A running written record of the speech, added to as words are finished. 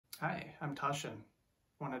Hi, I'm Tashin.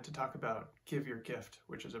 Wanted to talk about Give Your Gift,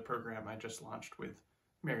 which is a program I just launched with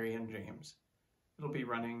Mary and James. It'll be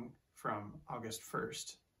running from August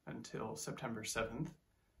 1st until September 7th,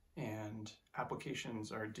 and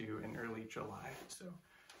applications are due in early July. So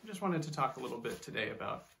I just wanted to talk a little bit today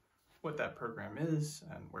about what that program is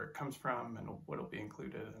and where it comes from and what'll be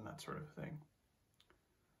included and that sort of thing.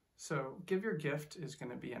 So Give Your Gift is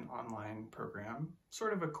going to be an online program,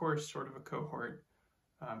 sort of a course, sort of a cohort.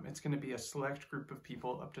 It's going to be a select group of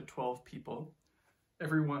people, up to 12 people.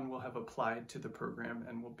 Everyone will have applied to the program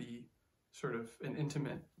and will be sort of an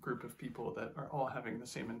intimate group of people that are all having the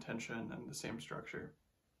same intention and the same structure.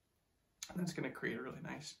 And that's going to create a really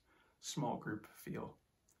nice small group feel.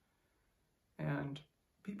 And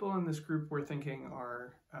people in this group we're thinking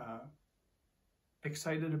are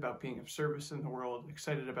excited about being of service in the world,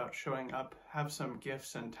 excited about showing up, have some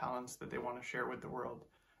gifts and talents that they want to share with the world,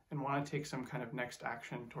 and want to take some kind of next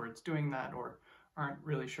action towards doing that, or aren't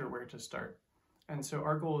really sure where to start. And so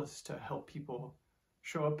our goal is to help people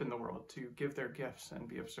show up in the world, to give their gifts and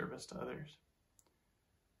be of service to others.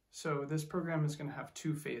 So this program is going to have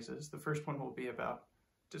two phases. The first one will be about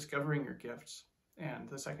discovering your gifts, and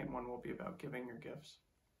the second one will be about giving your gifts.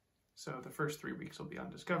 So the first 3 weeks will be on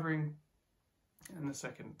discovering, and the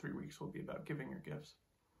second 3 weeks will be about giving your gifts.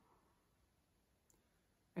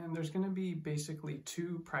 And there's going to be basically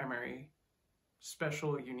two primary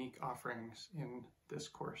special, unique offerings in this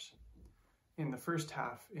course. In the first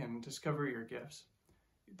half, in Discover Your Gifts,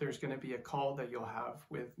 there's going to be a call that you'll have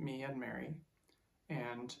with me and Mary.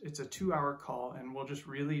 And it's a 2-hour call, and we'll just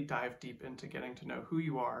really dive deep into getting to know who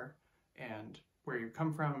you are and where you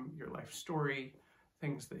come from, your life story,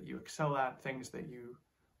 things that you excel at, things that you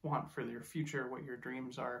want for your future, what your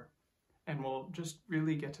dreams are. And we'll just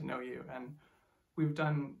really get to know you. And we've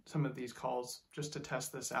done some of these calls just to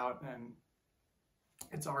test this out, and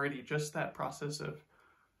it's already just that process of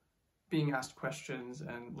being asked questions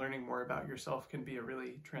and learning more about yourself can be a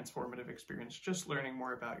really transformative experience, just learning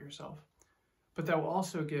more about yourself. But that will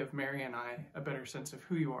also give Mary and I a better sense of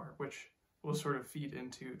who you are, which will sort of feed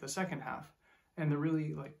into the second half. And the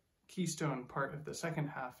really keystone part of the second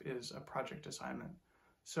half is a project assignment.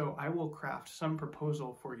 So I will craft some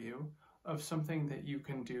proposal for you of something that you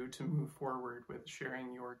can do to move forward with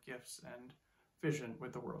sharing your gifts and vision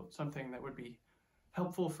with the world, something that would be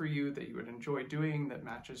helpful for you, that you would enjoy doing, that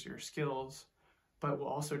matches your skills, but will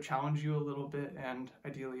also challenge you a little bit and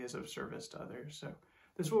ideally is of service to others. So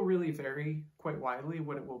this will really vary quite widely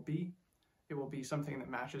what it will be. It will be something that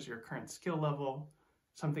matches your current skill level,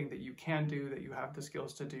 something that you can do, that you have the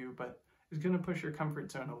skills to do, but is going to push your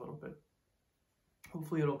comfort zone a little bit.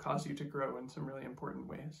 Hopefully it'll cause you to grow in some really important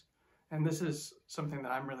ways. And this is something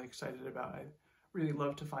that I'm really excited about. I really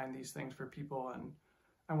love to find these things for people, and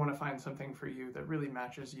I want to find something for you that really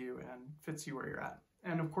matches you and fits you where you're at.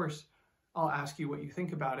 And of course, I'll ask you what you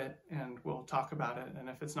think about it, and we'll talk about it. And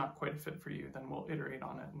if it's not quite a fit for you, then we'll iterate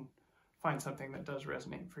on it and find something that does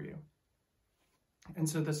resonate for you. And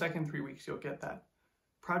so the second 3 weeks, you'll get that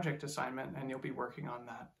project assignment, and you'll be working on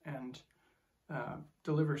that and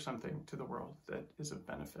deliver something to the world that is of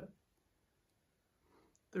benefit.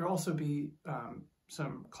 There'll also be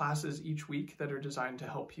some classes each week that are designed to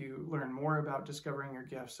help you learn more about discovering your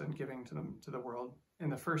gifts and giving them to the world. In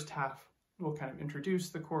the first half, we'll kind of introduce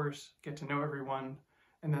the course, get to know everyone,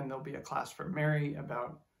 and then there'll be a class from Mary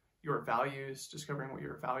about your values, discovering what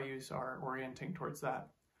your values are, orienting towards that.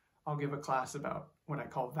 I'll give a class about what I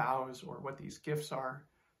call vows, or what these gifts are,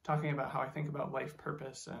 talking about how I think about life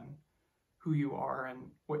purpose and who you are and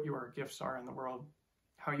what your gifts are in the world,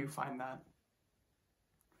 how you find that.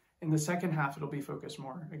 In the second half, it'll be focused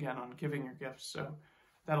more, again, on giving your gifts. So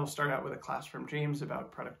that'll start out with a class from James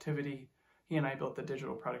about productivity. He and I built the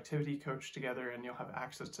Digital Productivity Coach together, and you'll have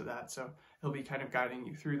access to that. So he'll be kind of guiding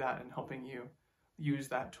you through that and helping you use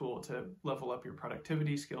that tool to level up your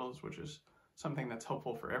productivity skills, which is something that's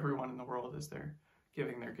helpful for everyone in the world as they're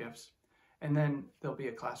giving their gifts. And then there'll be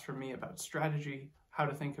a class from me about strategy, how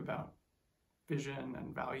to think about vision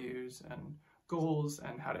and values and goals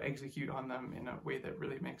and how to execute on them in a way that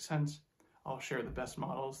really makes sense. I'll share the best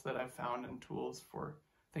models that I've found and tools for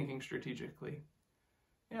thinking strategically.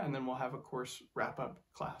 Yeah, and then we'll have a course wrap-up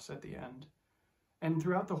class at the end. And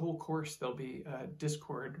throughout the whole course, there'll be a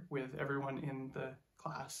Discord with everyone in the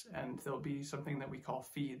class, and there'll be something that we call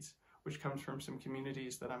feeds, which comes from some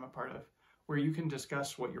communities that I'm a part of, where you can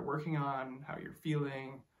discuss what you're working on, how you're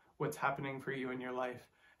feeling, what's happening for you in your life,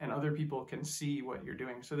 and other people can see what you're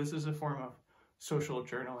doing. So this is a form of social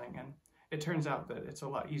journaling, and it turns out that it's a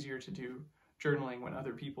lot easier to do journaling when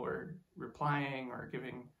other people are replying or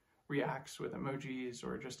giving reacts with emojis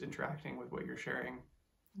or just interacting with what you're sharing.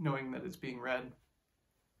 knowing that it's being read,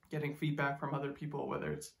 getting feedback from other people,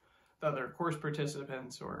 whether it's the other course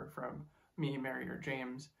participants or from me, Mary, or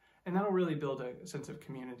James, and that'll really build a sense of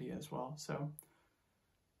community as well. So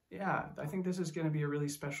yeah, I think this is going to be a really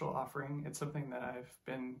special offering. It's something that I've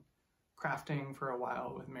been crafting for a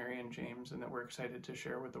while with Mary and James, and that we're excited to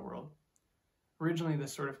share with the world. Originally,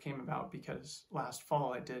 this sort of came about because last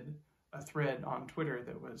fall I did a thread on Twitter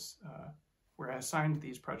that was where I assigned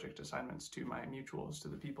these project assignments to my mutuals, to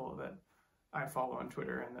the people that I follow on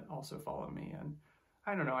Twitter and that also follow me. And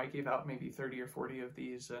I don't know, I gave out maybe 30 or 40 of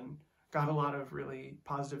these and got a lot of really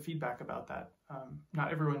positive feedback about that.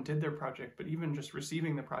 Not everyone did their project, but even just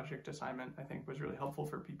receiving the project assignment, I think, was really helpful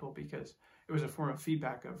for people, because it was a form of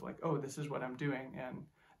feedback of like, oh, this is what I'm doing, and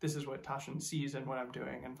this is what Tasshin sees in what I'm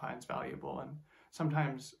doing and finds valuable. And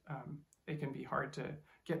sometimes it can be hard to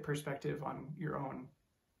get perspective on your own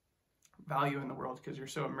value in the world because you're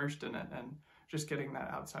so immersed in it, and just getting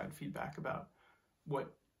that outside feedback about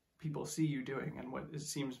what people see you doing and what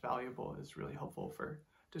seems valuable is really helpful for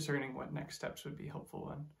discerning what next steps would be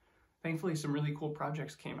helpful. And thankfully some really cool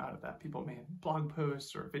projects came out of that. People made blog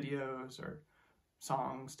posts or videos or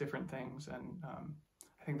songs, different things, and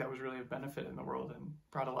I think that was really a benefit in the world and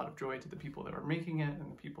brought a lot of joy to the people that were making it and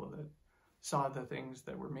the people that saw the things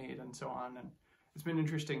that were made and so on. And it's been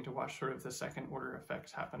interesting to watch sort of the second order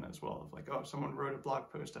effects happen as well, of like, oh, someone wrote a blog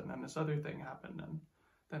post and then this other thing happened and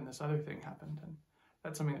then this other thing happened. And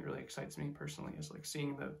that's something that really excites me personally, is like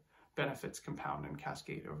seeing the benefits compound and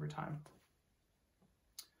cascade over time.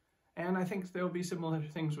 And I think there'll be similar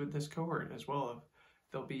things with this cohort as well.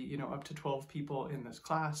 There'll be, you know, up to 12 people in this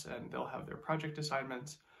class, and they'll have their project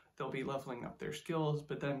assignments. They'll be leveling up their skills,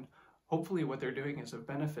 but then hopefully what they're doing is of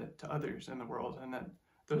benefit to others in the world, and that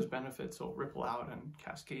those benefits will ripple out and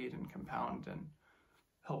cascade and compound and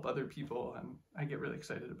help other people. And I get really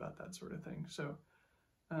excited about that sort of thing. So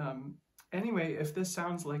anyway, if this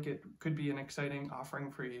sounds like it could be an exciting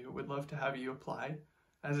offering for you, would love to have you apply.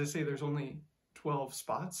 As I say, there's only 12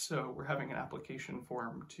 spots, so we're having an application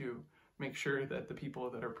form to make sure that the people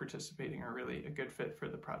that are participating are really a good fit for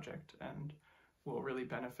the project and will really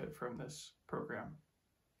benefit from this program.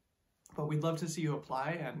 But we'd love to see you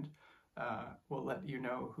apply, and we'll let you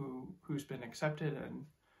know who's been accepted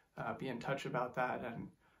and be in touch about that. And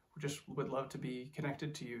we just would love to be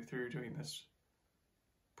connected to you through doing this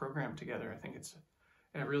program together. I think it's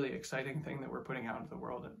a really exciting thing that we're putting out into the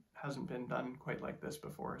world. It hasn't been done quite like this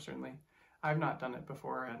before. Certainly I've not done it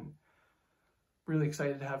before, and really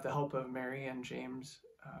excited to have the help of Mary and James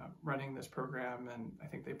running this program. And I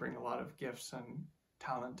think they bring a lot of gifts and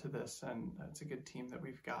talent to this, and it's a good team that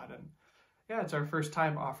we've got. And yeah, it's our first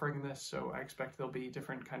time offering this, so I expect there'll be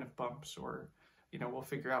different kind of bumps, or you know, we'll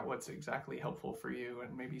figure out what's exactly helpful for you,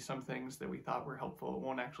 and maybe some things that we thought were helpful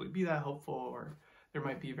won't actually be that helpful, or there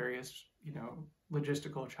might be various, you know,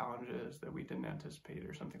 logistical challenges that we didn't anticipate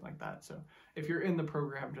or something like that. So if you're in the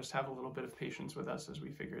program, just have a little bit of patience with us as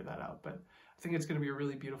we figure that out. But I think it's going to be a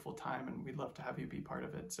really beautiful time, and we'd love to have you be part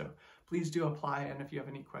of it. So please do apply, and if you have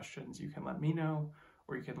any questions, you can let me know,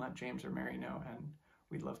 or you can let James or Mary know, and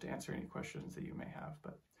we'd love to answer any questions that you may have.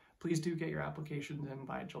 But please do get your applications in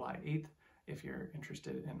by July 8th if you're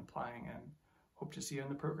interested in applying, and hope to see you in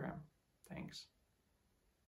the program. Thanks.